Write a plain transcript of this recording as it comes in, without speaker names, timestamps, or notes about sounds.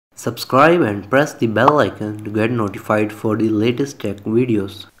Subscribe and press the bell icon to get notified for the latest tech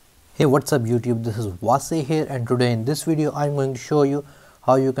videos. Hey, what's up YouTube, this is Wasay here, and today in this video I'm going to show you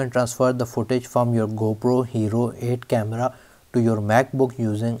how you can transfer the footage from your GoPro Hero 8 camera to your MacBook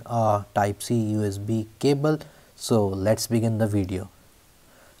using a Type-C USB cable. So let's begin the video.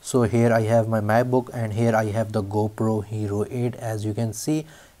 So here I have my MacBook and here I have the GoPro Hero 8 as you can see,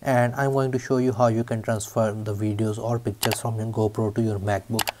 and I'm going to show you how you can transfer the videos or pictures from your GoPro to your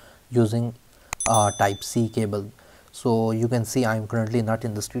MacBook using a Type-C cable. So you can see I'm currently not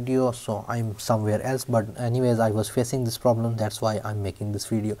in the studio, so I'm somewhere else, but anyways I was facing this problem, that's why I'm making this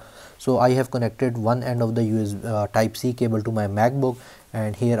video. So I have connected one end of the USB Type-C cable to my MacBook,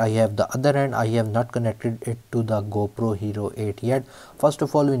 and here I have the other end. I have not connected it to the GoPro Hero 8 yet. First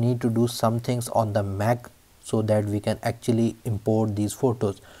of all, we need to do some things on the Mac so that we can actually import these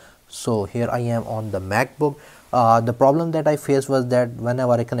photos. So here I am on the MacBook. The problem that I faced was that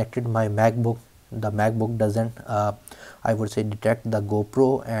whenever I connected my MacBook, the MacBook doesn't I would say detect the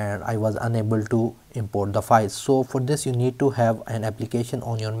GoPro, and I was unable to import the files. So for this you need to have an application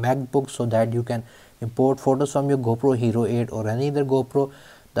on your MacBook so that you can import photos from your GoPro Hero 8 or any other GoPro.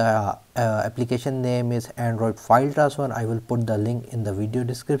 The application name is Android File Transfer. I will put the link in the video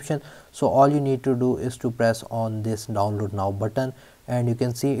description. So all you need to do is to press on this download now button, and you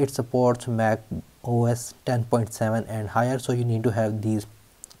can see it supports Mac OS 10.7 and higher, so you need to have these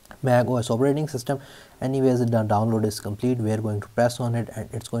Mac OS operating system. Anyways, the download is complete. We are going to press on it and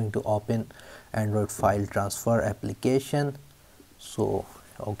it's going to open Android File Transfer application. So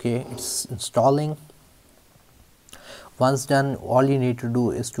okay, it's installing. Once done, all you need to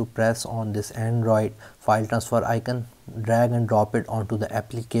do is to press on this Android File Transfer icon, drag and drop it onto the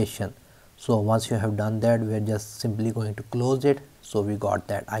application. So once you have done that, we are just simply going to close it. So we got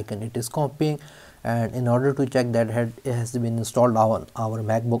that icon, it is copying. And in order to check that it has been installed on our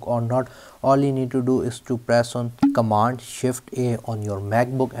MacBook or not, all you need to do is to press on Command Shift A on your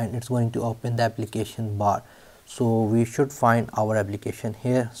MacBook, and it's going to open the application bar. So we should find our application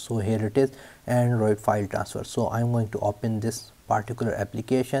here. So here it is, Android File Transfer. So I'm going to open this particular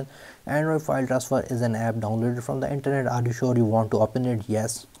application. Android File Transfer is an app downloaded from the internet. Are you sure you want to open it?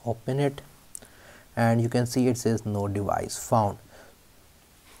 Yes, open it, and you can see it says no device found.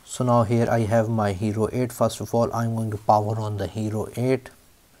 So now here I have my Hero 8. First of all, I'm going to power on the Hero 8,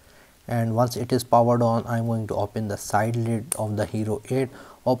 and once it is powered on, I'm going to open the side lid of the Hero 8.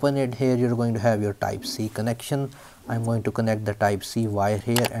 Open it. Here you're going to have your Type-C connection. I'm going to connect the Type-C wire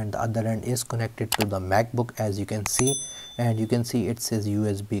here, and the other end is connected to the MacBook as you can see, and you can see it says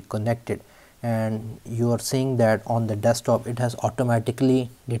USB connected. And you are seeing that on the desktop it has automatically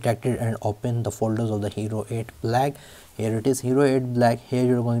detected and opened the folders of the Hero 8 Black. Here it is, Hero 8 Black. Here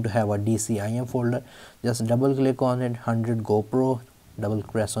you're going to have a DCIM folder. Just double click on it, 100 GoPro, double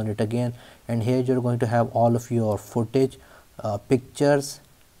press on it again, and here you're going to have all of your footage, pictures,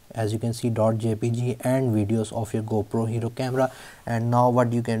 as you can see .jpg, and videos of your GoPro Hero camera. And now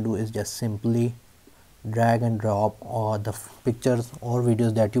what you can do is just simply drag and drop the pictures or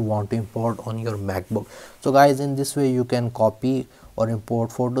videos that you want to import on your MacBook. So guys, in this way you can copy or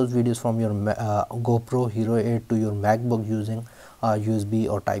import photos, videos from your GoPro Hero 8 to your MacBook using USB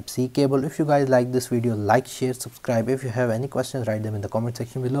or Type-C cable. If you guys like this video, like, share, subscribe. If you have any questions, write them in the comment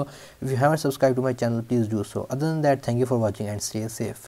section below. If you haven't subscribed to my channel, please do so. Other than that, thank you for watching and stay safe.